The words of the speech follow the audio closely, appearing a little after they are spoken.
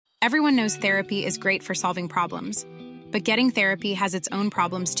Everyone knows therapy is great for solving problems, but getting therapy has its own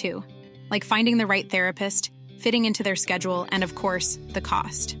problems too, like finding the right therapist, fitting into their schedule, and of course, the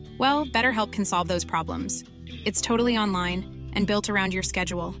cost. Well, BetterHelp can solve those problems. It's totally online and built around your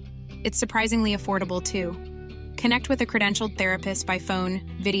schedule. It's surprisingly affordable too. Connect with a credentialed therapist by phone,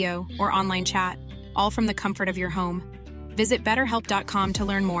 video, or online chat, all from the comfort of your home. Visit BetterHelp.com to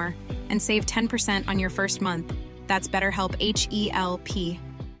learn more and save 10% on your first month. That's BetterHelp, H-E-L-P.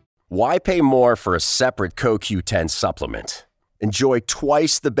 Why pay more for a separate CoQ10 supplement? Enjoy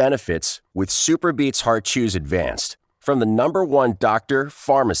twice the benefits with SuperBeets Heart Chews Advanced from the #1 doctor,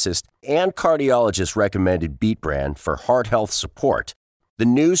 pharmacist, and cardiologist recommended beet brand for heart health support. The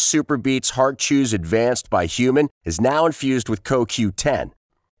new SuperBeets Heart Chews Advanced by Human is now infused with CoQ10.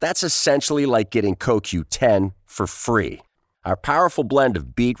 That's essentially like getting CoQ10 for free. Our powerful blend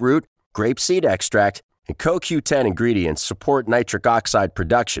of beetroot, grapeseed extract, and CoQ10 ingredients support nitric oxide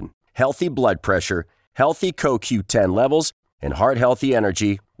production, healthy blood pressure, healthy CoQ10 levels, and heart-healthy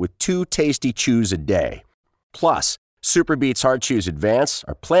energy with 2 tasty chews a day. Plus, SuperBeets Heart Chews Advance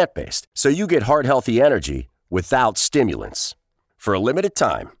are plant-based, so you get heart-healthy energy without stimulants. For a limited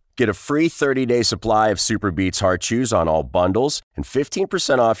time, get a free 30-day supply of SuperBeets Heart Chews on all bundles and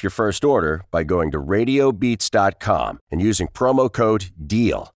 15% off your first order by going to RadioBeets.com and using promo code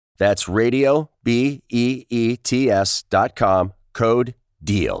DEAL. That's Radio, BEETS.com, code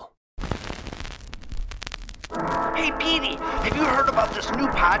DEAL. Hey, Petey, have you heard about this new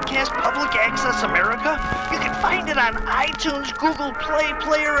podcast, Public Access America? You can find it on iTunes, Google Play,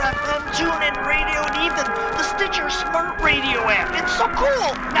 Player FM, TuneIn Radio, and even the Stitcher Smart Radio app. It's so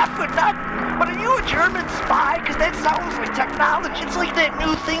cool! Not for nothing. But are you a German spy? Because that sounds like technology. It's like that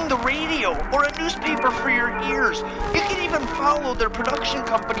new thing, the radio, or a newspaper for your ears. You can even follow their production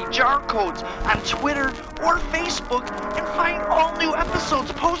company, Jar Codes, on Twitter or Facebook and find all new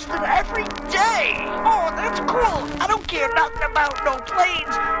episodes posted every day. Oh, that's cool. I don't care nothing about no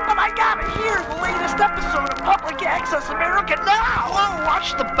planes, but I gotta hear the latest episode of Public Access America now. Oh,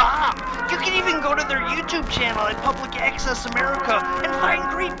 watch the bomb. You can even go to their YouTube channel at Public Access America and find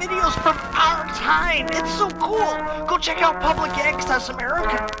great videos from our time. It's so cool. Go check out Public Access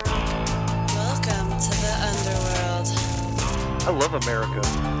America. Welcome to the underworld. I love America.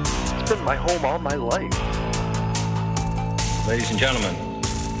 It's been my home all my life. Ladies and gentlemen,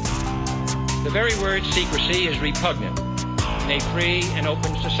 the very word secrecy is repugnant in a free and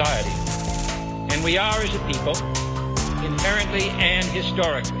open society. And we are, as a people, inherently and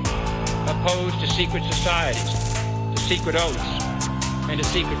historically opposed to secret societies, to secret oaths, and to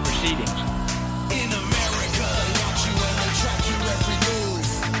secret proceedings. In America, they watch you and they track your every move.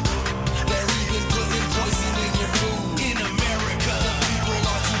 They're even putting poison in your food. In America, people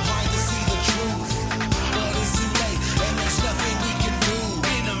are too blind to see the truth. But it's too late and there's nothing we can do.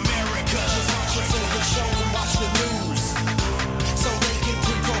 In America, just watch your favorite show and watch the news. So they can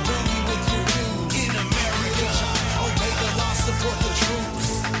pre-program you with your views. In America, obey the law, support the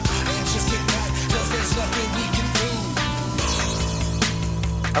troops. And just get back, cause there's nothing we can do.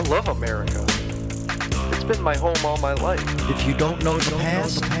 I love America. It's been my home all my life. If you don't know the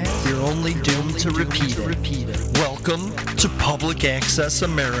past, you're only doomed to repeat it. Welcome to Public Access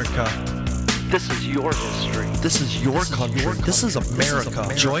America. This is your history. This is your country. This is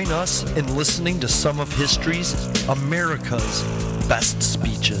America. Join us in listening to some of history's, America's best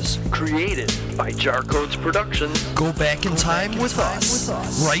speeches. Created by Jar Codes Productions. Go back in time with us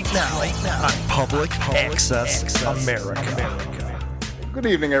right now on Public Access America. Good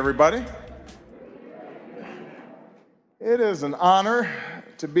evening, everybody. It is an honor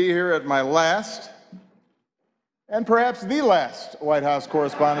to be here at my last, and perhaps the last, White House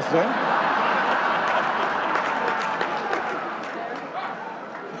Correspondents' Day.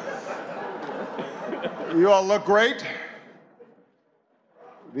 You all look great.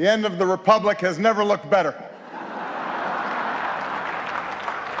 The end of the Republic has never looked better.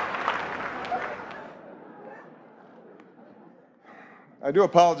 I do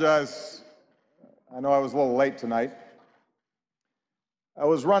apologize. I know I was a little late tonight. I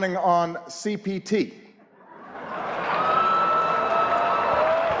was running on CPT.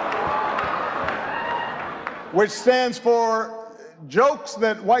 Which stands for jokes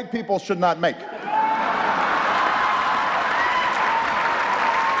that white people should not make.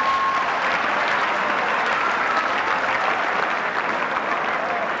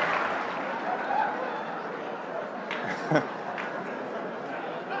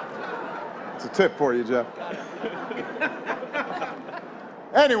 Tip for you, Jeff.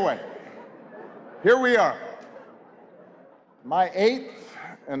 Anyway, here we are. My 8th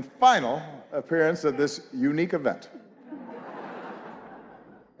and final appearance at this unique event.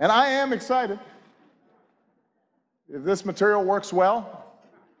 And I am excited. If this material works well,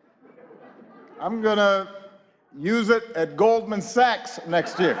 I'm going to use it at Goldman Sachs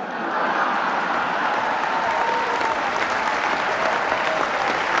next year.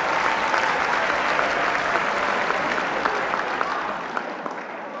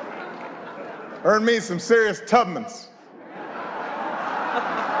 Earn me some serious Tubmans.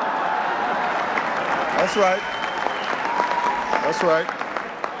 That's right. That's right.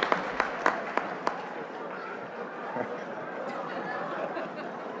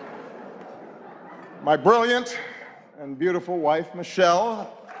 My brilliant and beautiful wife,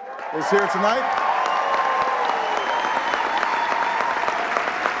 Michelle, is here tonight.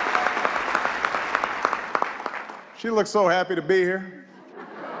 She looks so happy to be here.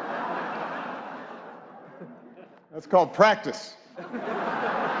 That's called practice.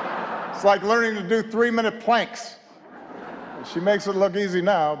 It's like learning to do 3-minute planks. She makes it look easy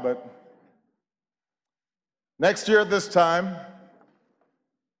now, but next year at this time,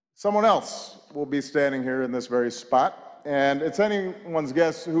 someone else will be standing here in this very spot, and it's anyone's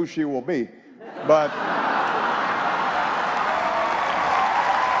guess who she will be. But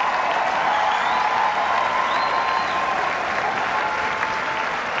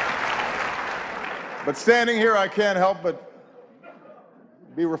standing here, I can't help but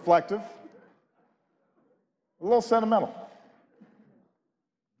be reflective, a little sentimental.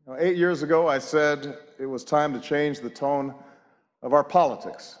 8 years ago, I said it was time to change the tone of our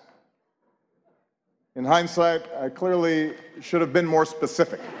politics. In hindsight, I clearly should have been more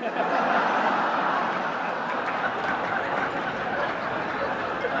specific.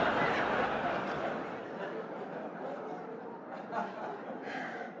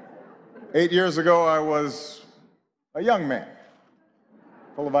 Eight years ago, I was a young man,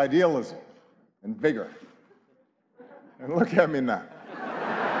 full of idealism and vigor. And look at me now.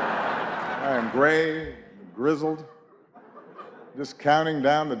 I am gray, grizzled, just counting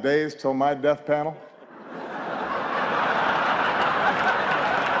down the days till my death panel.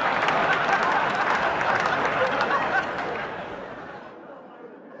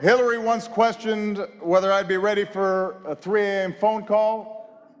 Hillary once questioned whether I'd be ready for a 3 a.m. phone call.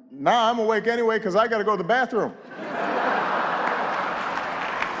 Now I'm awake anyway because I got to go to the bathroom.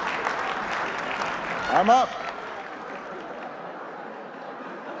 I'm up.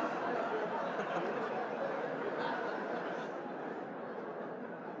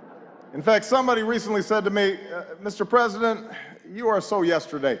 In fact, somebody recently said to me, Mr. President, you are so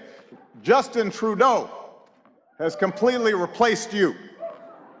yesterday. Justin Trudeau has completely replaced you.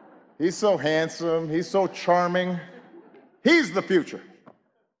 He's so handsome, he's so charming. He's the future.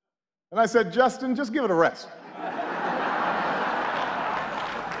 And I said, Justin, just give it a rest.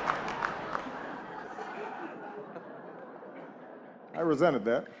 I resented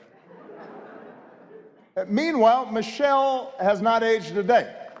that. Meanwhile, Michelle has not aged a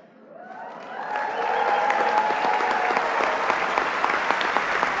day.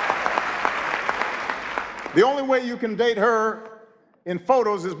 The only way you can date her in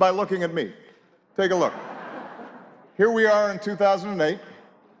photos is by looking at me. Take a look. Here we are in 2008.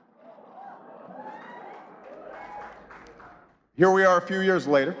 Here we are a few years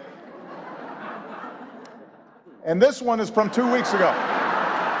later. And this one is from 2 weeks ago.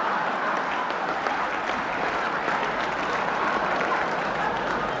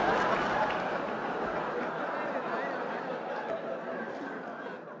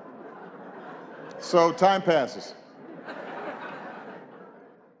 So time passes.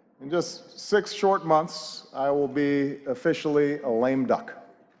 In just 6 short months, I will be officially a lame duck.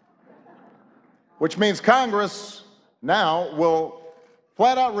 Which means Congress now will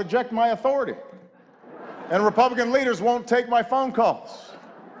flat out reject my authority. And Republican leaders won't take my phone calls.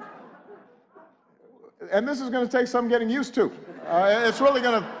 And this is going to take some getting used to. It's really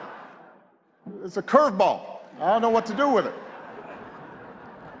going to, it's a curveball. I don't know what to do with it.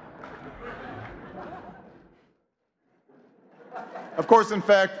 Of course, in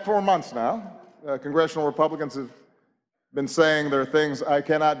fact, 4 months now, congressional Republicans have been saying there are things I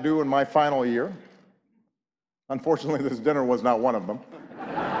cannot do in my final year. Unfortunately, this dinner was not one of them.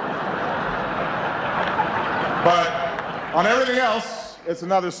 But on everything else, it's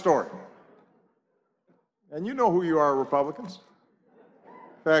another story. And you know who you are, Republicans.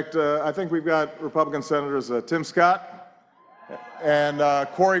 In fact, I think we've got Republican Senators Tim Scott and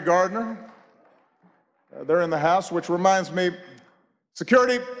Cory Gardner. They're in the House, which reminds me,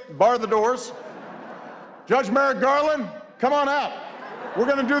 security, bar the doors. Judge Merrick Garland, come on out. We're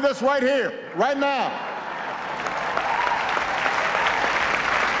going to do this right here, right now.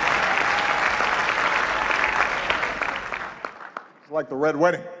 It's like the Red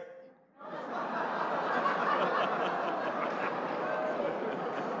Wedding.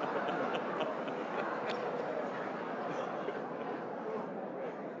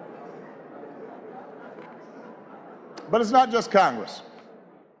 But it's not just Congress.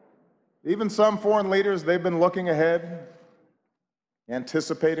 Even some foreign leaders, they've been looking ahead,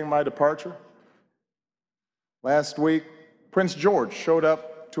 anticipating my departure. Last week, Prince George showed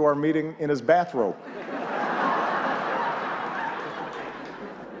up to our meeting in his bathrobe.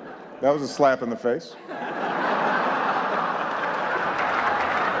 That was a slap in the face.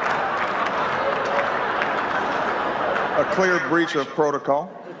 A clear breach of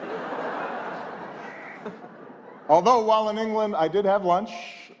protocol. Although while in England, I did have lunch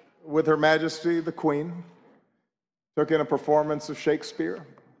with Her Majesty the Queen, took in a performance of Shakespeare,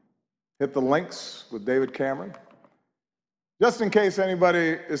 hit the links with David Cameron. Just in case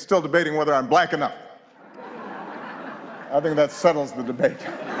anybody is still debating whether I'm black enough. I think that settles the debate.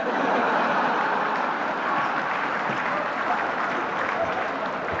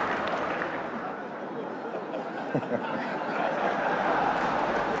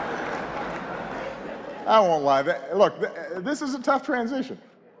 I won't lie. Look, this is a tough transition.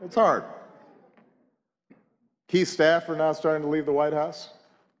 It's hard. Key staff are now starting to leave the White House.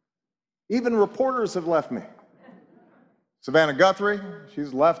 Even reporters have left me. Savannah Guthrie,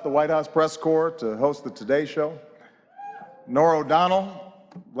 she's left the White House press corps to host the Today Show. Norah O'Donnell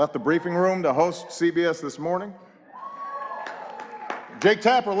left the briefing room to host CBS This Morning. Jake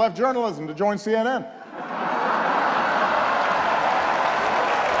Tapper left journalism to join CNN.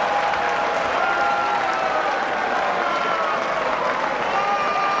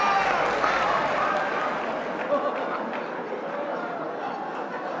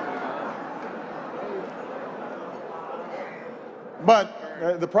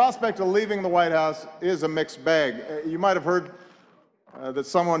 But the prospect of leaving the White House is a mixed bag. You might have heard that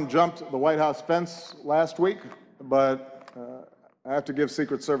someone jumped the White House fence last week, but I have to give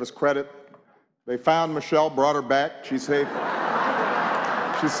Secret Service credit. They found Michelle, brought her back. She's safe.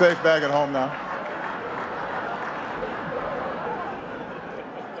 She's safe back at home now.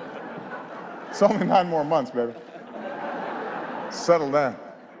 It's only 9 more months, baby. Settle down.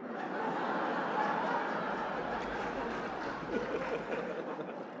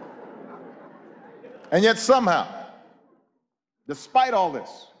 And yet somehow, despite all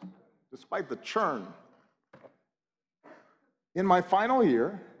this, despite the churn, in my final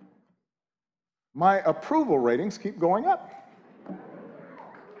year, my approval ratings keep going up.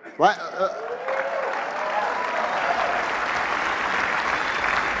 The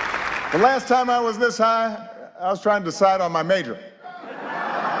last time I was this high, I was trying to decide on my major.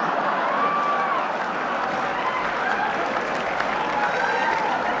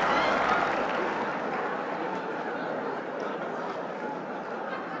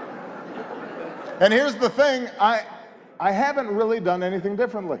 And here's the thing, I haven't really done anything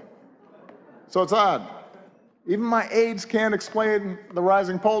differently. So it's odd. Even my aides can't explain the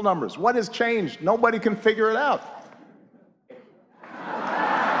rising poll numbers. What has changed? Nobody can figure it out.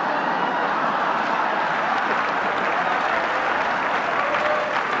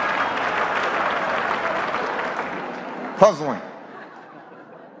 Puzzling.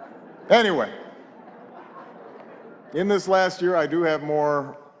 Anyway, in this last year, I do have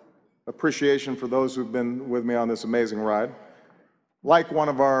more appreciation for those who've been with me on this amazing ride. Like one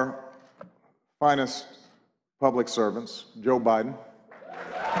of our finest public servants, Joe Biden.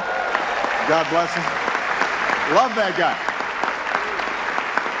 God bless him. Love that guy.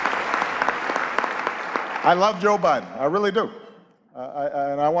 I love Joe Biden. I really do.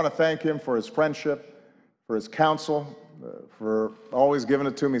 And I want to thank him for his friendship, for his counsel, for always giving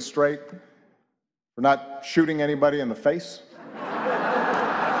it to me straight, for not shooting anybody in the face.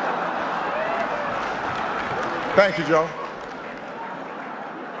 Thank you, Joe.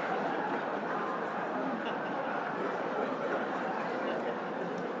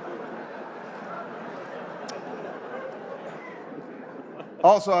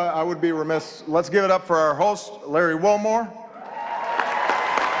 Also, I would be remiss, let's give it up for our host, Larry Wilmore.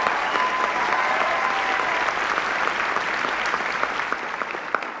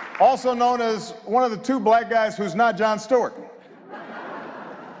 Also known as one of the 2 black guys who's not Jon Stewart.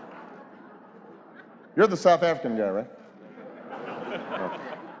 You're the South African guy, right? Okay.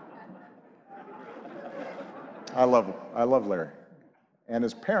 I love Larry. And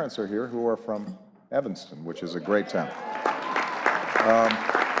his parents are here, who are from Evanston, which is a great town.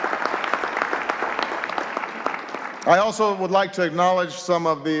 I also would like to acknowledge some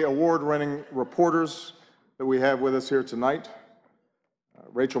of the award-winning reporters that we have with us here tonight.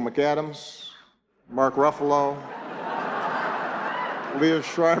 Rachel McAdams, Mark Ruffalo, Leah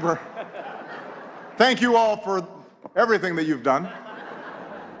Schreiber. Thank you all for everything that you've done.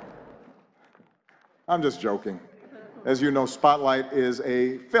 I'm just joking. As you know, Spotlight is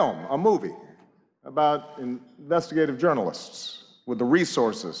a film, a movie, about investigative journalists with the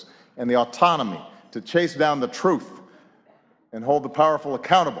resources and the autonomy to chase down the truth and hold the powerful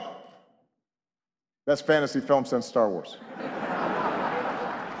accountable. Best fantasy film since Star Wars.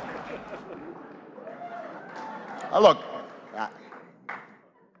 Look, that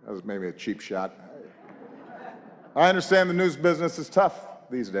was maybe a cheap shot. I understand the news business is tough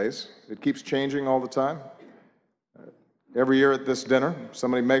these days. It keeps changing all the time. Every year at this dinner,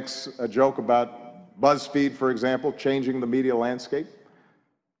 somebody makes a joke about BuzzFeed, for example, changing the media landscape.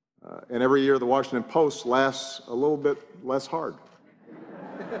 And every year the Washington Post laughs a little bit less hard.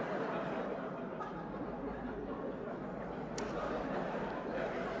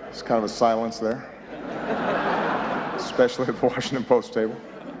 It's kind of a silence there, especially at the Washington Post table.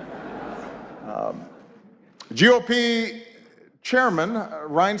 GOP Chairman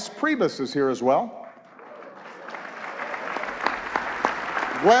Reince Priebus is here as well.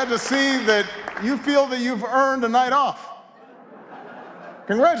 Glad to see that you feel that you've earned a night off.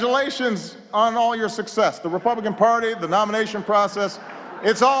 Congratulations on all your success. The Republican Party, the nomination process,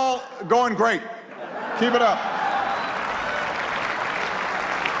 it's all going great. Keep it up.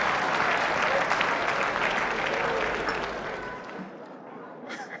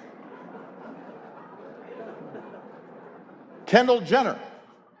 Kendall Jenner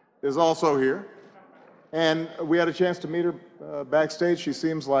is also here, and we had a chance to meet her backstage. She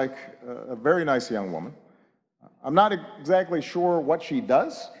seems like a very nice young woman. I'm not exactly sure what she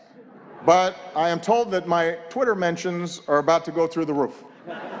does, but I am told that my Twitter mentions are about to go through the roof.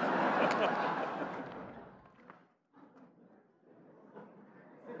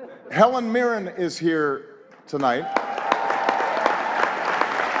 Helen Mirren is here tonight.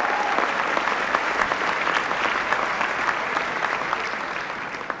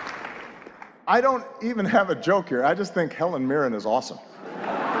 I don't even have a joke here. I just think Helen Mirren is awesome.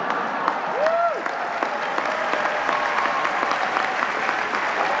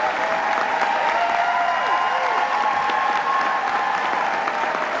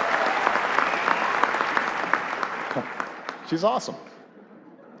 She's awesome.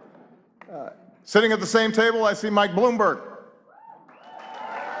 Sitting at the same table, I see Mike Bloomberg.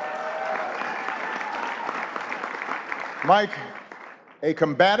 Mike, a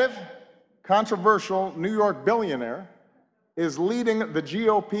combative, controversial New York billionaire, is leading the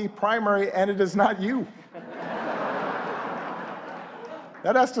GOP primary, and it is not you.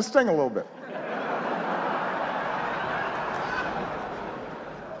 That has to sting a little bit.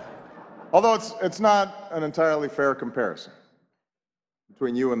 Although it's not an entirely fair comparison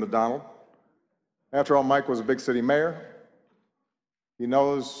between you and the Donald. After all, Mike was a big city mayor. He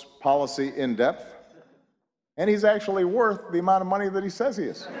knows policy in depth, and he's actually worth the amount of money that he says he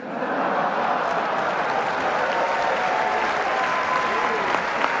is.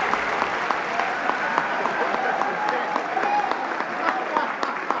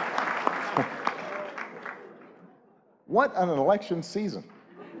 What an election season.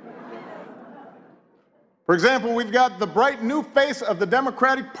 For example, we've got the bright new face of the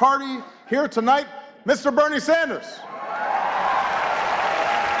Democratic Party here tonight, Mr. Bernie Sanders.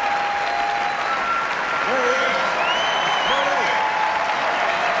 There he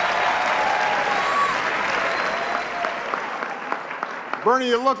is. Bernie,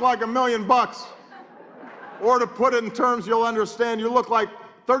 you look like $1 million. Or to put it in terms you'll understand, you look like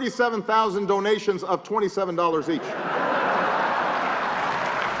 37,000 donations of $27 each.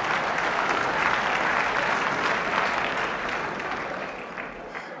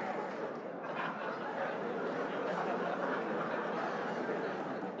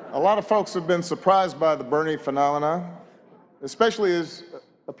 A lot of folks have been surprised by the Bernie phenomenon, especially his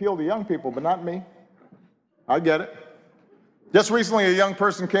appeal to young people, but not me. I get it. Just recently, a young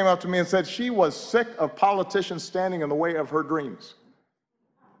person came up to me and said she was sick of politicians standing in the way of her dreams.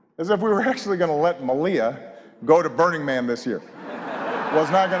 As if we were actually going to let Malia go to Burning Man this year.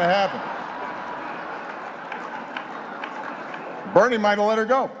 Was not going to happen. Bernie might have let her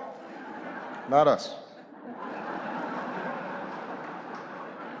go, not us.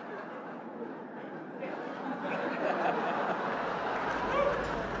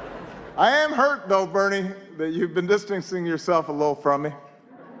 I am hurt, though, Bernie, that you've been distancing yourself a little from me.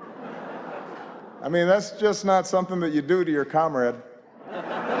 I mean, that's just not something that you do to your comrade.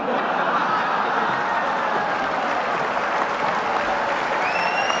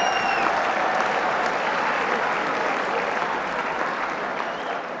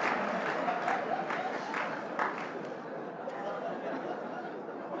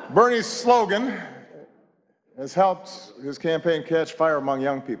 Bernie's slogan has helped his campaign catch fire among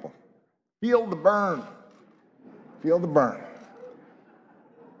young people. Feel the burn. Feel the burn.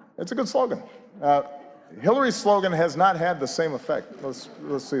 It's a good slogan. Hillary's slogan has not had the same effect. Let's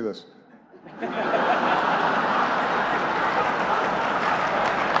see this.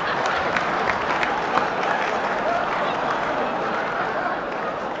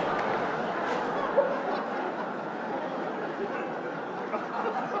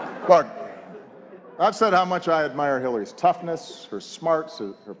 Look, I've said how much I admire Hillary's toughness, her smarts,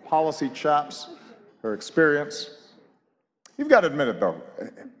 her policy chops, her experience. You've got to admit it, though.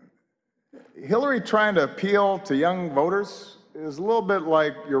 Hillary trying to appeal to young voters is a little bit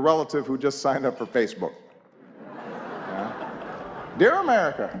like your relative who just signed up for Facebook. Yeah. Dear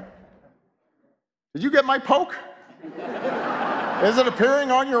America, did you get my poke? Is it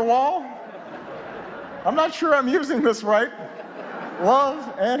appearing on your wall? I'm not sure I'm using this right.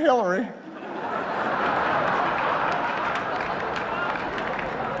 Love, Aunt Hillary.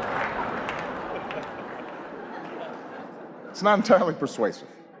 It's not entirely persuasive.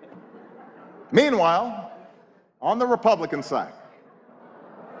 Meanwhile, on the Republican side,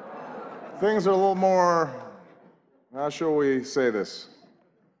 things are a little more, how shall we say this,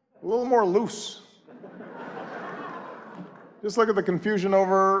 a little more loose. Just look at the confusion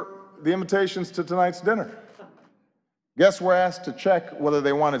over the invitations to tonight's dinner. Guests were asked to check whether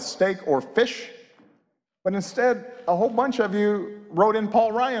they wanted steak or fish, but instead, a whole bunch of you wrote in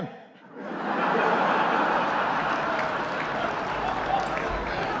Paul Ryan.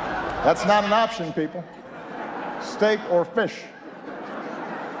 That's not an option, people. Steak or fish.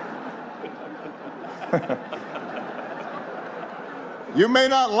 You may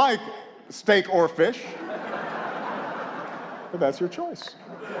not like steak or fish, but that's your choice.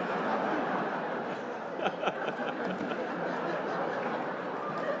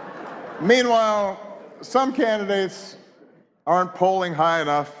 Meanwhile, some candidates aren't polling high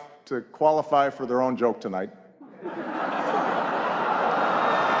enough to qualify for their own joke tonight.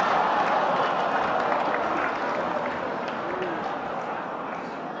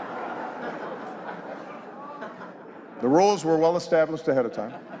 The rules were well established ahead of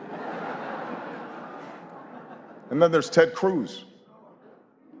time. And then there's Ted Cruz.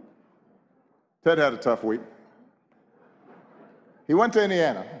 Ted had a tough week. He went to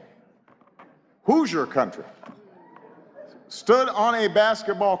Indiana, Hoosier country, stood on a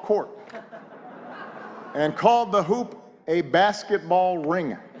basketball court, and called the hoop a basketball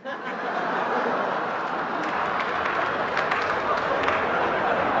ring.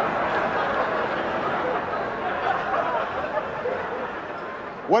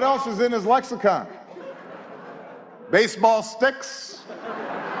 What else is in his lexicon? Baseball sticks,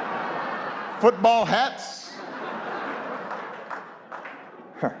 football hats.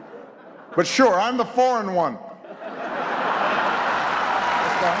 But sure, I'm the foreign one.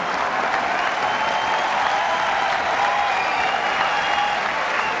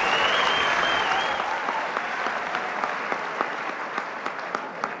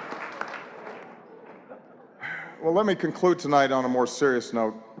 Well, let me conclude tonight on a more serious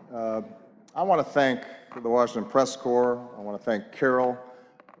note. I want to thank the Washington Press Corps. I want to thank Carol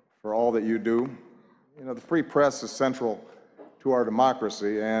for all that you do. You know, the free press is central to our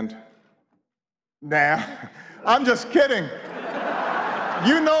democracy, and nah, I'm just kidding.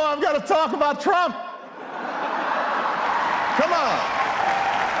 You know I've got to talk about Trump. Come on.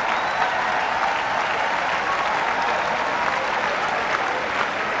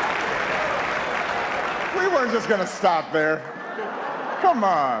 We weren't just going to stop there. Come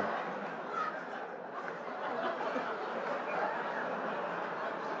on.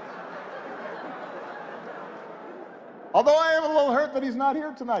 Although I am a little hurt that he's not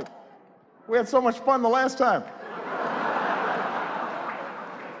here tonight. We had so much fun the last time.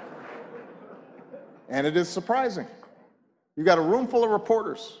 And it is surprising. You got a room full of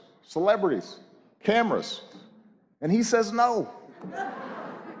reporters, celebrities, cameras, and he says no.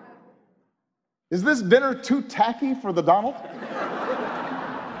 Is this dinner too tacky for the Donald?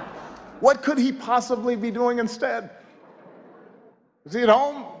 What could he possibly be doing instead? Is he at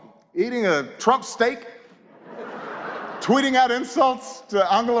home eating a Trump steak? Tweeting out insults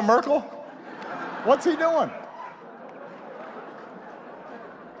to Angela Merkel? What's he doing?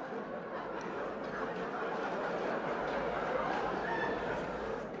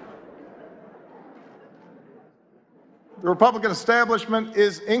 The Republican establishment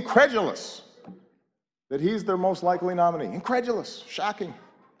is incredulous that he's their most likely nominee. Incredulous, shocking.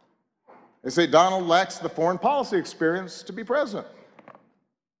 They say Donald lacks the foreign policy experience to be president.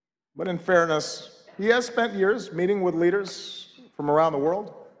 But in fairness, he has spent years meeting with leaders from around the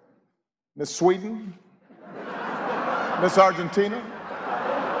world, Miss Sweden, Miss Argentina,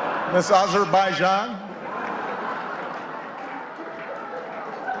 Miss Azerbaijan.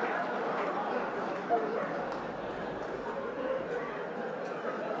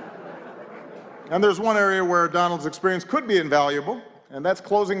 And there's one area where Donald's experience could be invaluable, and that's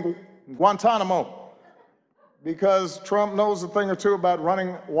closing Guantanamo. Because Trump knows a thing or two about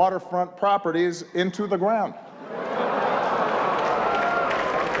running waterfront properties into the ground.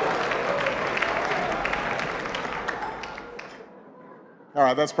 All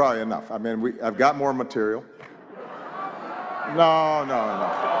right, that's probably enough. I mean, I've got more material. No.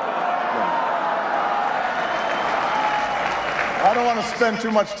 I don't want to spend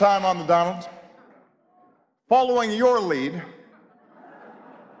too much time on the Donalds. Following your lead,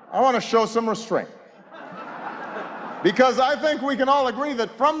 I want to show some restraint. Because I think we can all agree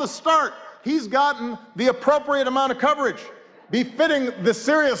that from the start, he's gotten the appropriate amount of coverage, befitting the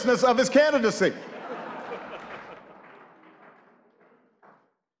seriousness of his candidacy.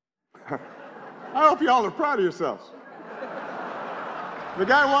 I hope y'all are proud of yourselves. The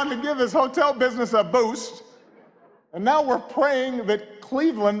guy wanted to give his hotel business a boost, and now we're praying that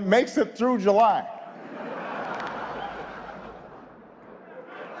Cleveland makes it through July.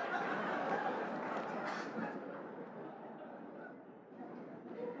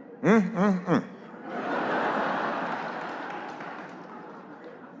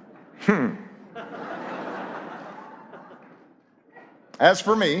 As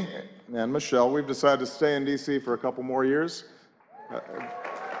for me and Michelle, we've decided to stay in D.C. for a couple more years.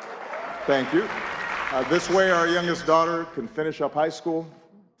 Thank you. This way, our youngest daughter can finish up high school.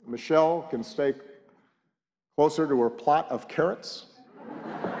 Michelle can stay closer to her plot of carrots.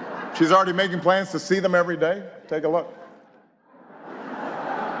 She's already making plans to see them every day. Take a look.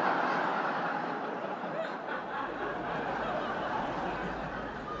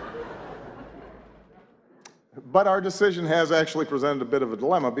 But our decision has actually presented a bit of a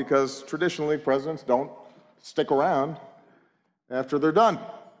dilemma because traditionally presidents don't stick around after they're done.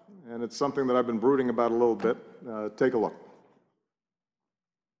 And it's something that I've been brooding about a little bit. Take a look.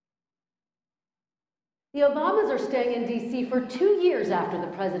 The Obamas are staying in D.C. for 2 years after the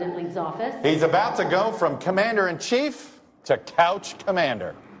president leaves office. He's about to go from commander-in-chief to couch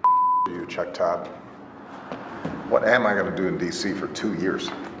commander. You, Chuck Todd. What am I going to do in D.C. for 2 years?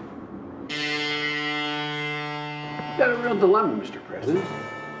 You've got a real dilemma, Mr. President.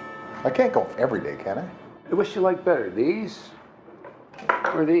 I can't go every day, can I? Which you like better, these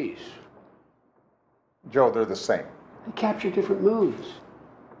or these? Joe, they're the same. They capture different moods.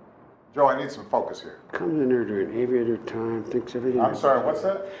 Joe, I need some focus here. Comes in there during aviator time, thinks everything. I'm sorry, what's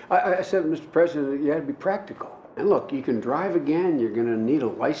that? I said, Mr. President, you had to be practical. And look, you can drive again, you're going to need a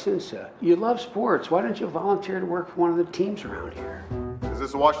license. You love sports. Why don't you volunteer to work for one of the teams around here? Is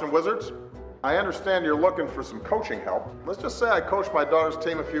this the Washington Wizards? I understand you're looking for some coaching help. Let's just say I coached my daughter's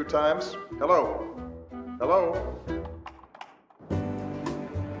team a few times. Hello? Hello?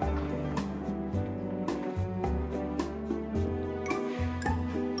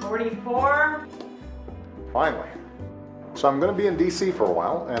 $44. Finally. So I'm going to be in D.C. for a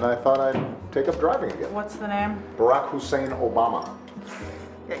while, and I thought I'd take up driving again. What's the name? Barack Hussein Obama.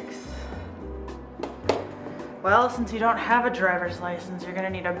 Yikes. Well, since you don't have a driver's license, you're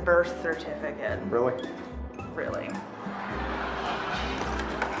gonna need a birth certificate. Really? Really.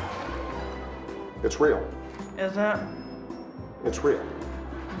 It's real. Is it? It's real.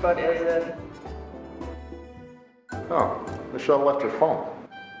 But is it? Oh, Michelle left her phone.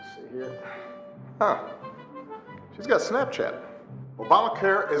 Let's see here. Huh. She's got Snapchat.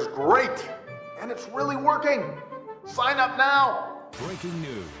 Obamacare is great, and it's really working. Sign up now. Breaking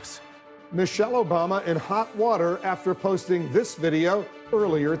news. Michelle Obama in hot water after posting this video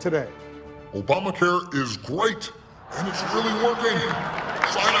earlier today. Obamacare is great, and it's really working.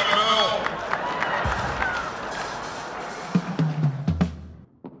 Sign up now.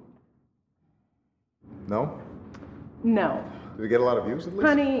 No? No. Did it get a lot of views at least?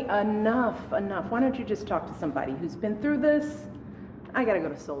 Honey, enough. Why don't you just talk to somebody who's been through this? I gotta go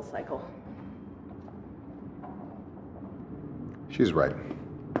to SoulCycle. She's right.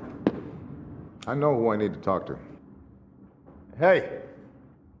 I know who I need to talk to. Hey,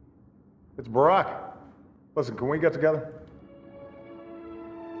 it's Barack. Listen, can we get together?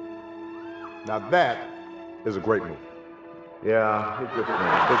 Now that is a great move. Yeah, it's good for me.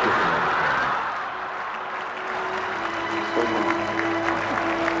 It's good for me.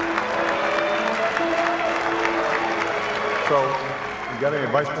 So, you got any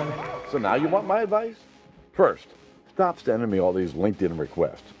advice for me? So now you want my advice? First, stop sending me all these LinkedIn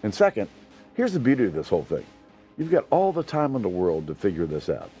requests. And second, here's the beauty of this whole thing. You've got all the time in the world to figure this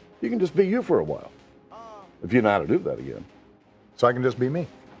out. You can just be you for a while. If you know how to do that again. So I can just be me.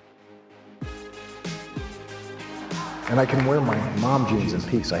 And I can wear my mom jeans in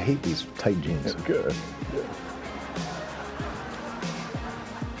peace. I hate these tight jeans. Good.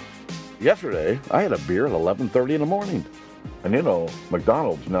 Yesterday, I had a beer at 11:30 in the morning. And you know,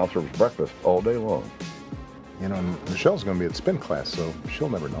 McDonald's now serves breakfast all day long. You know, Michelle's going to be at spin class, so she'll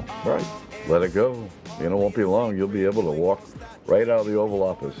never know. Right. Let it go. You know, it won't be long. You'll be able to walk right out of the Oval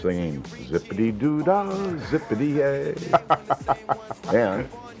Office singing zippity-doo-dah, zippity-yay. And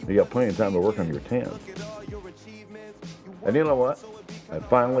you got plenty of time to work on your tan. And you know what? I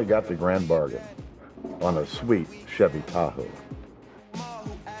finally got the grand bargain on a sweet Chevy Tahoe.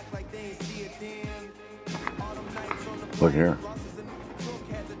 Look here.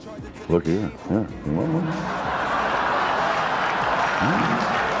 Look here. Yeah. You want one?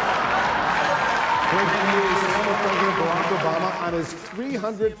 Breaking news, former President Barack Obama on his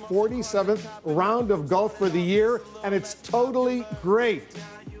 347th round of golf for the year, and it's totally great.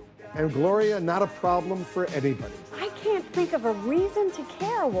 And Gloria, not a problem for anybody. I can't think of a reason to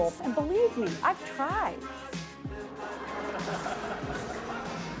care, Wolf, and believe me, I've tried.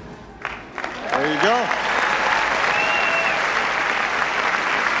 There you go.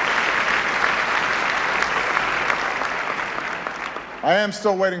 I am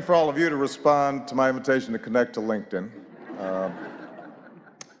still waiting for all of you to respond to my invitation to connect to LinkedIn.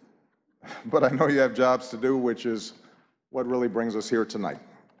 But I know you have jobs to do, which is what really brings us here tonight.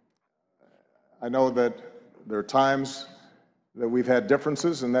 I know that there are times that we've had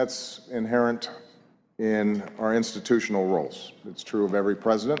differences, and that's inherent in our institutional roles. It's true of every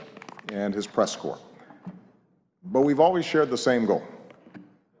president and his press corps. But we've always shared the same goal,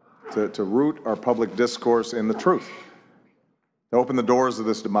 to root our public discourse in the truth, to open the doors of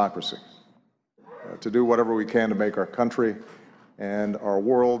this democracy, to do whatever we can to make our country and our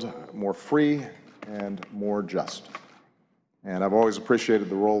world more free and more just. And I've always appreciated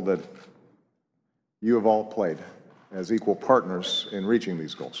the role that you have all played as equal partners in reaching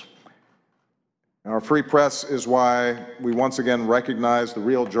these goals. Our free press is why we once again recognize the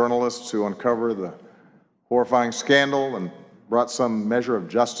real journalists who uncover the horrifying scandal and brought some measure of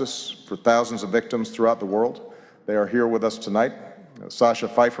justice for thousands of victims throughout the world. They are here with us tonight. Sasha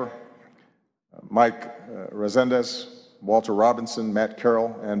Pfeiffer, Mike Resendez, Walter Robinson, Matt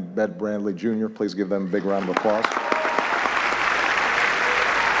Carroll, and Bed Brandley Jr. Please give them a big round of applause.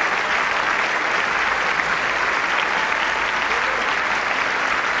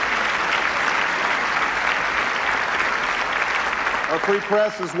 Our free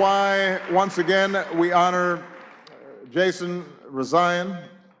press is why, once again, we honor Jason Rezaian.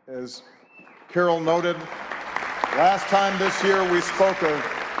 As Carol noted, last time this year we spoke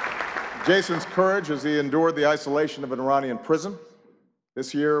of Jason's courage as he endured the isolation of an Iranian prison.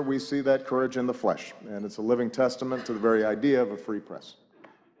 This year we see that courage in the flesh, and it's a living testament to the very idea of a free press,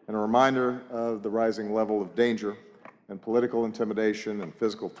 and a reminder of the rising level of danger and political intimidation and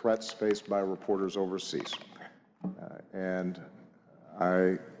physical threats faced by reporters overseas. And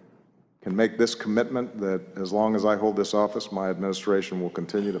I can make this commitment that as long as I hold this office, my administration will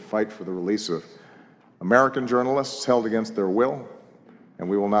continue to fight for the release of American journalists held against their will, and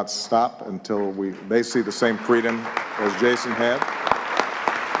we will not stop until they see the same freedom as Jason had.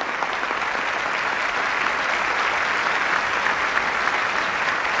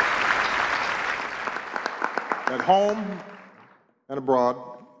 At home and abroad,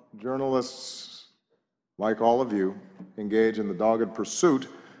 journalists, like all of you, engage in the dogged pursuit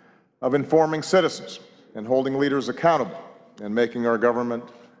of informing citizens and holding leaders accountable and making our government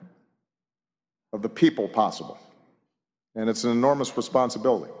of the people possible. And it's an enormous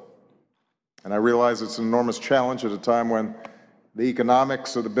responsibility. And I realize it's an enormous challenge at a time when the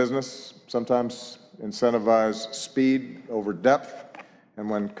economics of the business sometimes incentivize speed over depth, and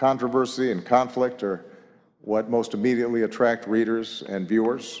when controversy and conflict are what most immediately attract readers and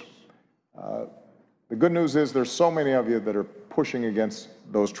viewers. The good news is there's so many of you that are pushing against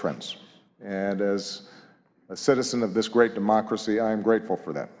those trends. And as a citizen of this great democracy, I am grateful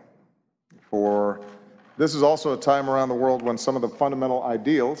for that. For this is also a time around the world when some of the fundamental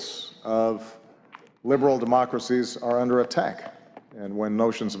ideals of liberal democracies are under attack, and when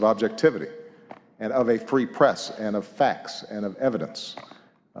notions of objectivity and of a free press and of facts and of evidence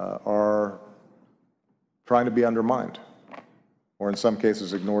are trying to be undermined, or in some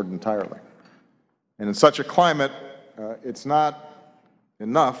cases ignored entirely. And in such a climate, it's not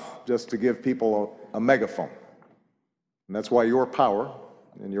enough just to give people a megaphone. And that's why your power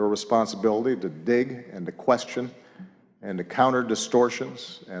and your responsibility to dig and to question and to counter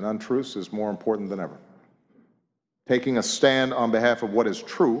distortions and untruths is more important than ever. Taking a stand on behalf of what is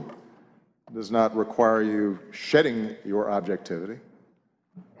true does not require you shedding your objectivity.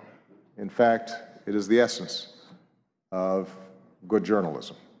 In fact, it is the essence of good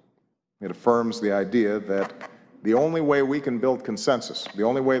journalism. It affirms the idea that the only way we can build consensus, the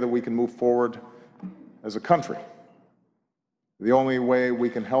only way that we can move forward as a country, the only way we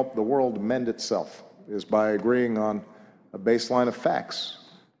can help the world mend itself is by agreeing on a baseline of facts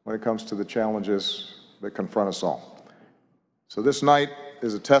when it comes to the challenges that confront us all. So this night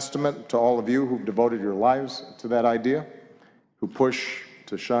is a testament to all of you who've devoted your lives to that idea, who push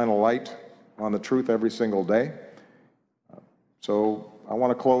to shine a light on the truth every single day. So I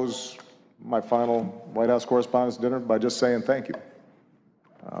want to close my final White House Correspondents' Dinner by just saying thank you.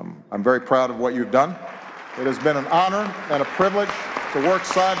 I'm very proud of what you've done. It has been an honor and a privilege to work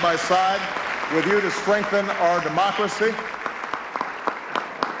side by side with you to strengthen our democracy.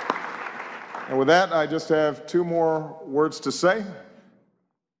 And with that, I just have two more words to say.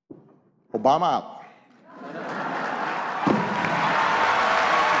 Obama out.